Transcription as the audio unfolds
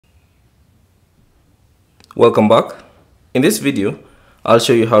Welcome back. In this video, I'll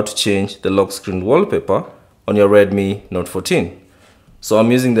show you how to change the lock screen wallpaper on your Redmi Note 14. So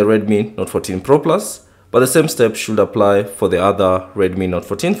I'm using the Redmi Note 14 Pro Plus, but the same steps should apply for the other Redmi Note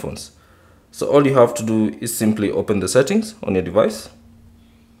 14 phones. So all you have to do is simply open the settings on your device,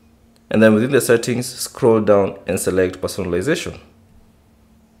 and then within the settings, scroll down and select Personalization.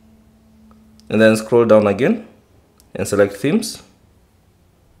 And then scroll down again and select Themes.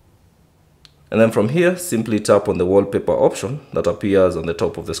 And then from here, simply tap on the wallpaper option that appears on the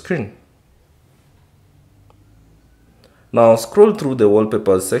top of the screen. Now scroll through the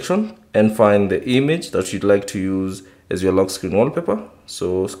wallpapers section and find the image that you'd like to use as your lock screen wallpaper.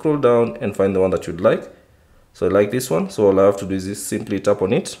 So scroll down and find the one that you'd like. So I like this one, so all I have to do is simply tap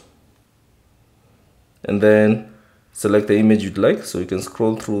on it. And then select the image you'd like. So you can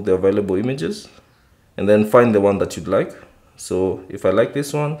scroll through the available images and then find the one that you'd like. So if I like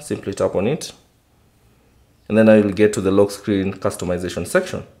this one, simply tap on it. And then I will get to the lock screen customization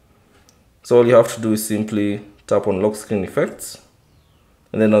section. So all you have to do is simply tap on lock screen effects.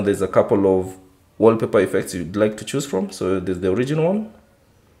 And then now there's a couple of wallpaper effects you'd like to choose from. So there's the original one,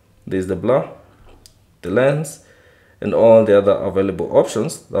 there's the blur, the lens, and all the other available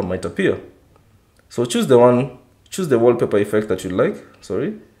options that might appear. So choose the wallpaper effect that you like,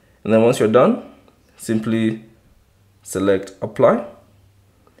 and then once you're done, simply select apply.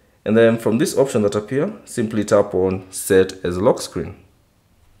 And then from this option that appear, simply tap on set as lock screen.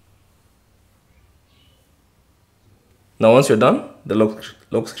 Now once you're done, the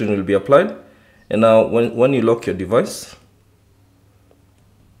lock screen will be applied. And now when you lock your device,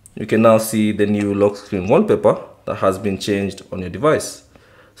 you can now see the new lock screen wallpaper that has been changed on your device.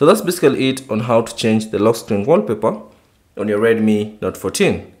 So that's basically it on how to change the lock screen wallpaper on your Redmi Note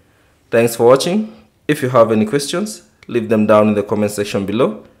 14. Thanks for watching. If you have any questions, leave them down in the comment section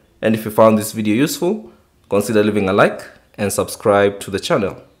below. And if you found this video useful, consider leaving a like and subscribe to the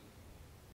channel.